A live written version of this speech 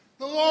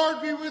The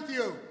Lord be with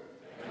you.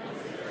 And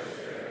with your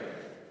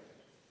spirit.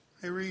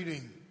 A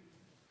reading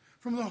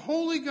from the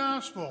Holy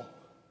Gospel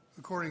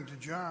according to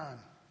John.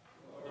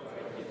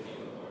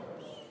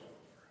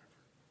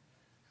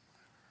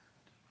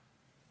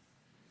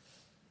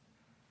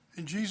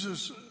 And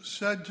Jesus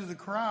said to the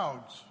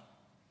crowds,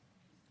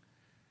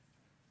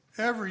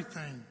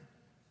 "Everything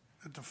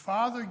that the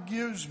Father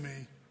gives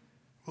me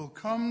will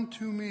come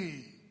to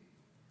me,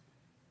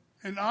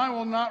 and I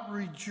will not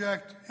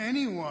reject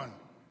anyone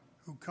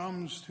who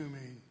comes to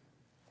me,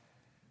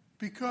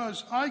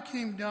 because I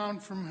came down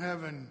from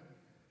heaven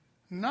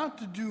not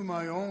to do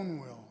my own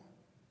will,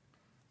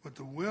 but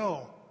the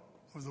will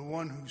of the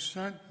one who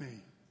sent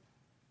me.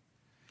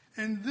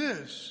 And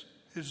this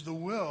is the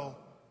will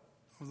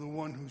of the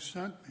one who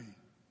sent me,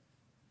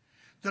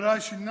 that I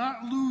should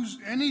not lose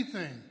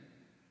anything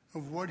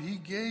of what he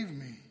gave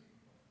me,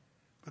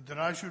 but that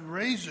I should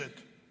raise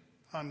it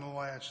on the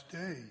last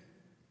day.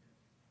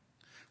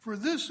 For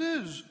this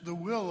is the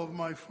will of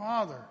my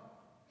Father,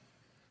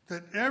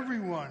 that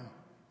everyone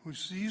who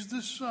sees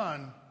the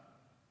Son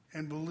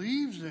and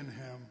believes in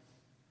him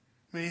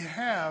may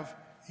have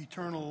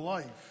eternal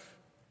life,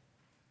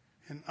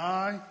 and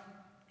I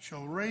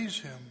shall raise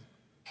him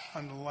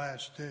on the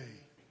last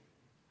day."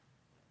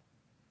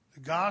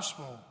 The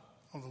Gospel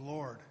of the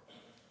Lord.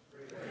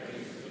 Praise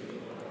to you,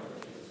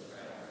 Lord Jesus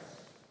Christ.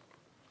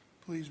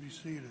 Please be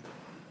seated.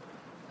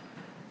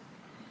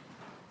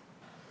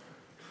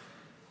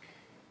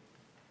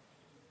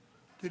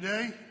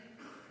 Today,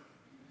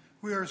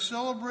 we are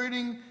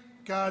celebrating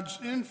God's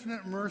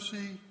infinite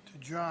mercy to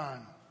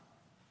John.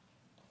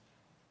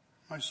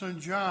 My son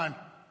John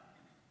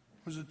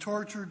was a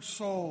tortured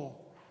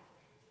soul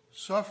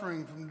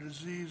suffering from the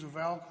disease of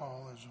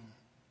alcoholism.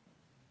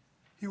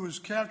 He was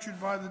captured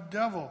by the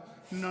devil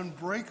in an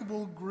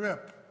unbreakable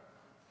grip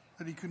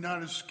that he could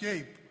not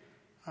escape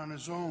on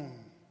his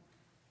own.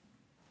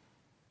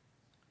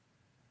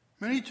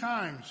 Many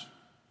times,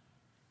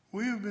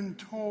 we have been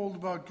told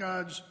about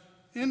God's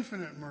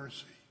infinite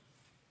mercy.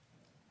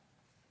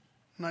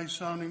 Nice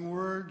sounding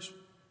words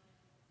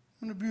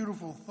and a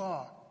beautiful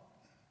thought.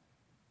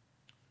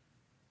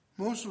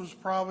 Most of us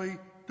probably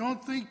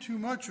don't think too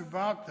much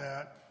about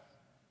that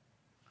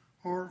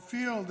or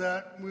feel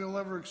that we'll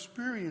ever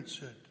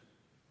experience it.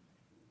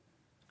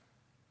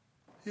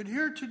 Yet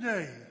here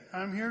today,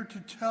 I'm here to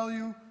tell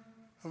you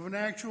of an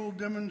actual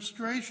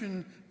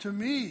demonstration to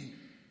me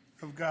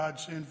of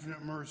God's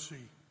infinite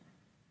mercy.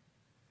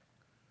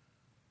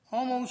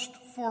 Almost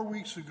 4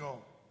 weeks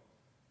ago,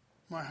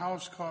 my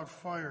house caught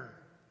fire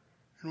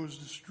and was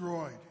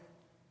destroyed.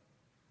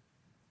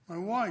 My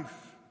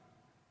wife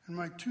and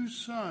my 2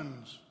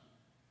 sons,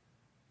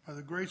 by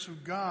the grace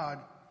of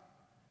God,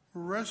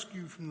 were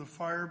rescued from the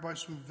fire by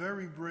some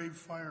very brave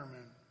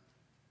firemen.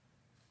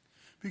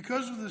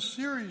 Because of the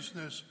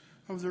seriousness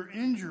of their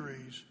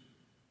injuries,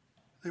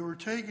 they were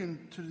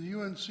taken to the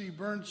UNC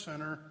Burn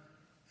Center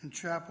in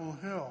Chapel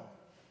Hill.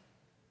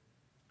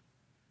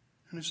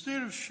 In a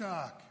state of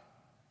shock,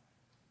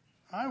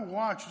 I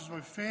watched as my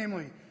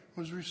family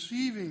was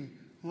receiving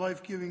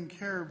life-giving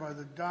care by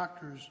the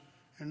doctors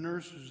and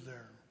nurses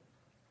there.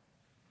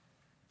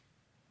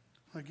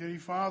 Like any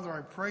father,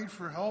 I prayed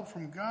for help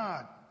from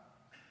God,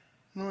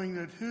 knowing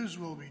that his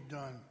will be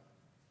done,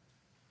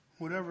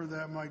 whatever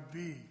that might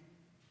be,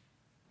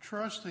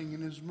 trusting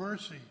in his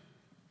mercy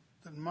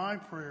that my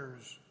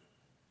prayers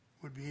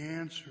would be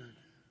answered.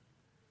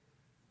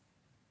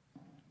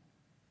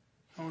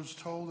 I was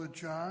told that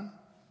John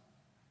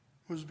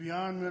was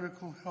beyond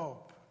medical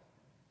help.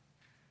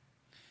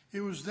 It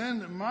was then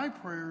that my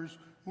prayers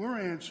were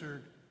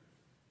answered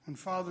when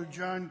Father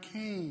John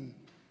Kane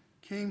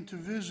came to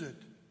visit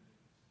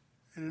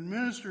and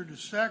administered the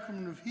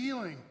sacrament of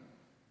healing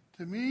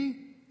to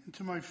me and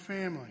to my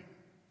family.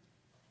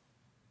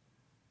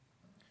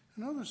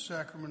 Another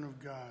sacrament of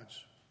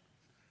God's,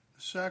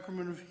 the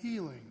sacrament of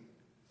healing,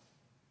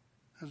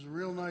 has a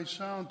real nice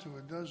sound to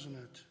it, doesn't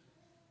it?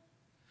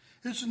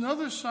 It's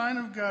another sign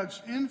of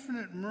God's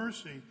infinite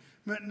mercy,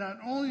 meant not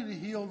only to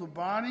heal the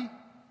body,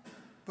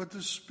 but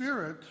the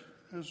spirit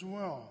as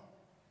well.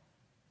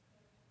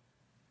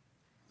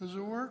 Does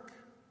it work?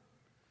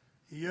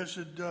 Yes,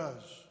 it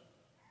does.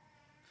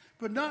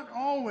 But not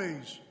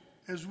always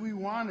as we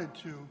want it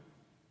to,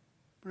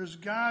 but as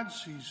God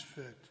sees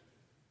fit.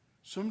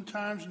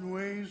 Sometimes in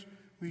ways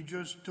we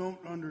just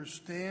don't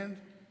understand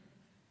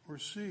or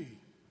see.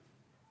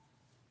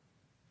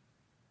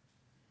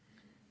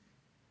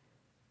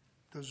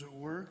 Does it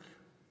work?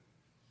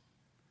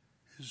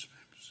 His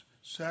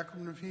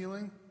sacrament of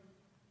healing?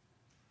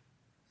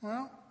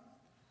 Well,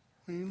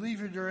 when you leave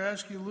here, I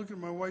ask you to look at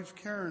my wife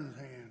Karen's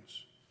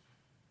hands.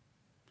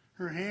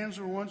 Her hands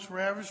were once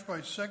ravished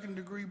by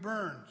second-degree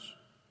burns,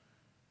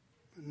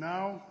 but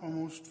now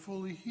almost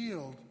fully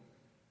healed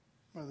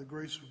by the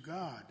grace of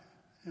God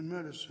and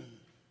medicine.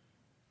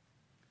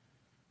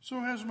 So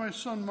has my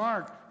son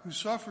Mark, who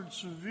suffered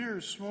severe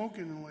smoke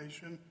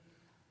inhalation,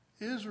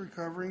 is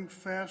recovering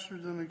faster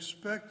than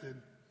expected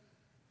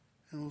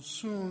and will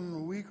soon,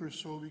 in a week or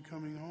so, be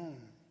coming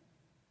home.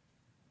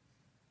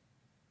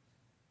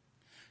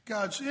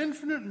 God's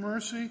infinite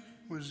mercy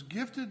was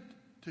gifted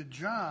to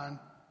John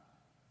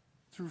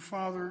through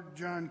Father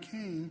John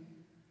Kane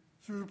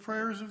through the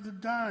prayers of the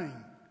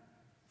dying,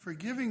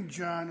 forgiving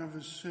John of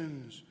his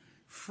sins,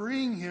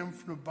 freeing him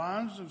from the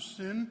bonds of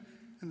sin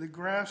and the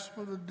grasp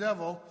of the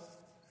devil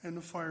and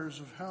the fires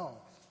of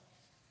hell.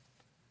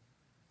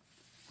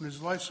 When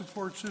his life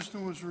support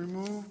system was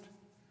removed,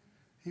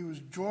 he was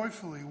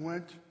joyfully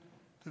went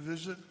to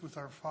visit with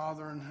our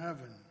Father in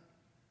heaven.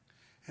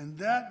 And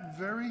that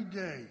very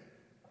day,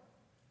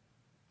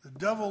 the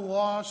devil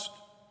lost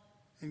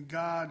and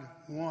God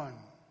won.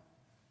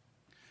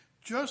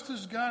 Just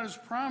as God has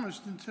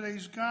promised in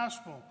today's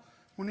gospel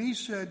when he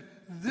said,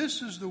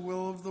 "This is the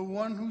will of the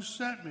one who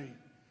sent me,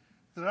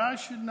 that I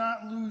should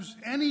not lose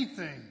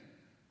anything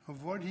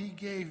of what he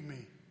gave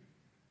me,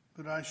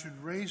 but I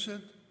should raise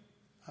it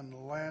on the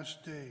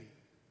last day."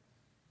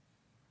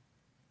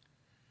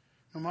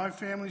 Now, my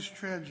family's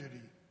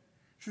tragedy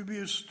should be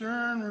a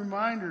stern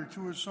reminder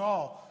to us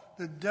all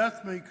that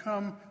death may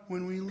come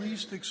when we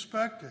least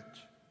expect it.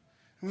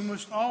 And we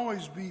must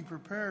always be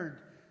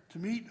prepared to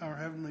meet our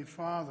Heavenly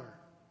Father.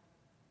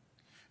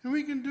 And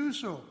we can do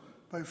so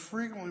by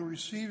frequently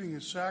receiving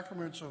the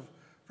sacraments of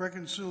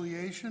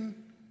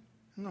reconciliation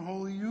and the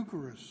Holy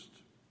Eucharist.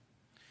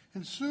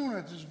 And soon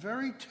at this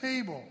very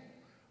table,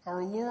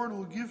 our Lord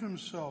will give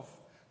himself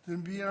to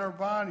be in our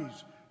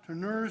bodies, to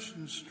nourish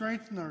and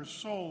strengthen our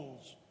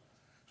souls,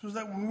 so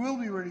that we will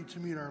be ready to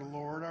meet our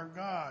Lord, our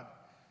God,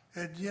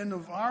 at the end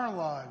of our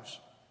lives,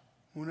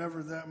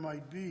 whenever that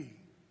might be,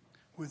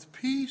 with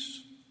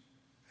peace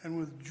and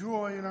with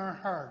joy in our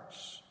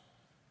hearts.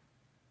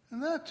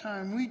 And that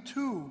time, we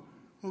too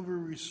will be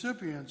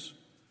recipients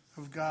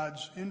of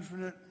God's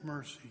infinite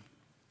mercy.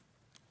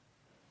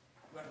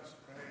 Let us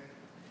pray.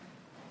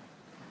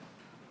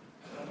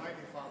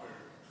 Almighty Father,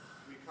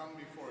 we come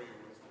before you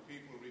as the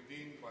people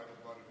redeemed by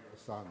the blood of your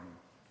Son,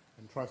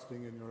 and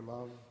trusting in your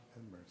love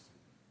and mercy.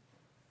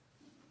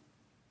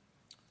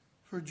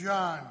 For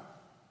John,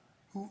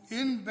 who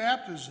in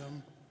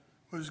baptism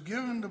was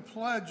given the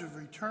pledge of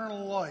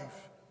eternal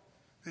life,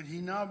 that he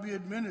now be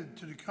admitted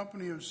to the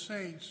company of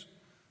saints,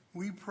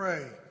 we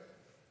pray,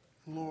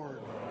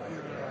 Lord,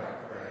 hear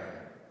our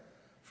prayer.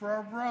 For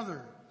our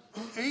brother,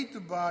 who ate the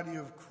body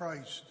of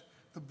Christ,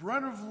 the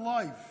bread of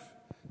life,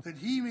 that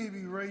he may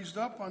be raised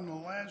up on the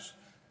last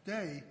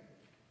day,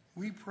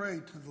 we pray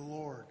to the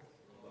Lord.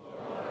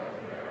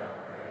 Lord, hear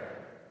our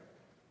prayer.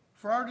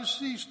 For our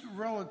deceased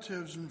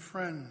relatives and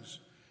friends,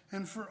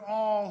 and for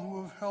all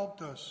who have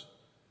helped us,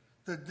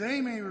 that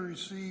they may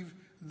receive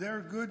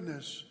their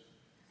goodness,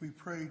 we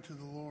pray to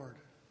the Lord.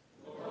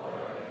 Lord,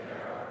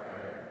 hear our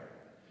prayer.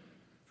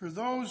 For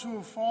those who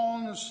have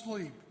fallen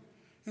asleep,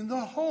 in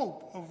the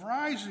hope of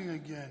rising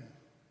again,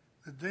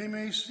 that they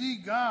may see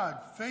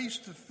God face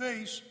to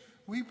face,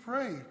 we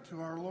pray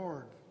to our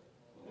Lord.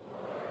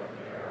 Lord,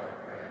 hear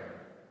our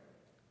prayer.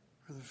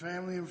 For the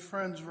family and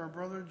friends of our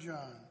brother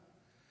John,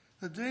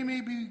 that they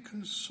may be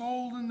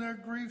consoled in their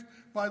grief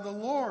by the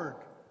Lord,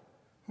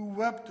 who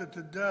wept at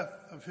the death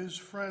of his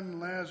friend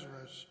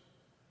Lazarus,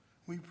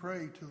 we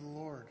pray to the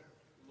Lord.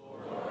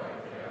 Lord,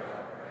 hear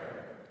our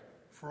prayer.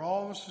 For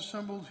all of us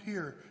assembled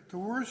here to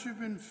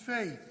worship in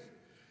faith,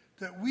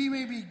 that we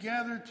may be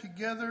gathered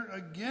together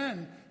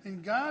again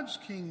in God's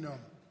kingdom,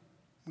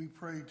 we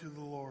pray to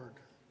the Lord.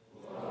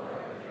 Lord,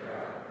 hear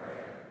our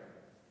prayer.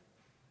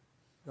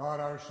 God,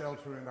 our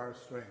shelter and our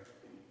strength,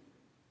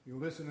 you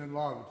listen in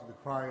love to the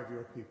cry of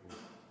your people.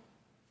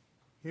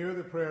 Hear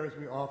the prayers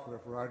we offer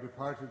for our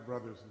departed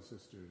brothers and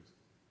sisters,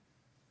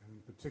 and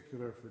in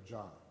particular for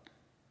John.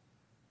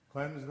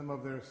 Cleanse them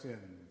of their sins,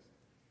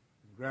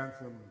 and grant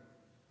them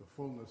the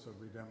fullness of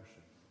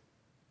redemption.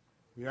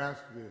 We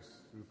ask this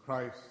through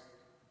Christ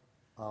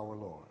our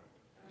Lord.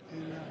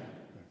 Amen.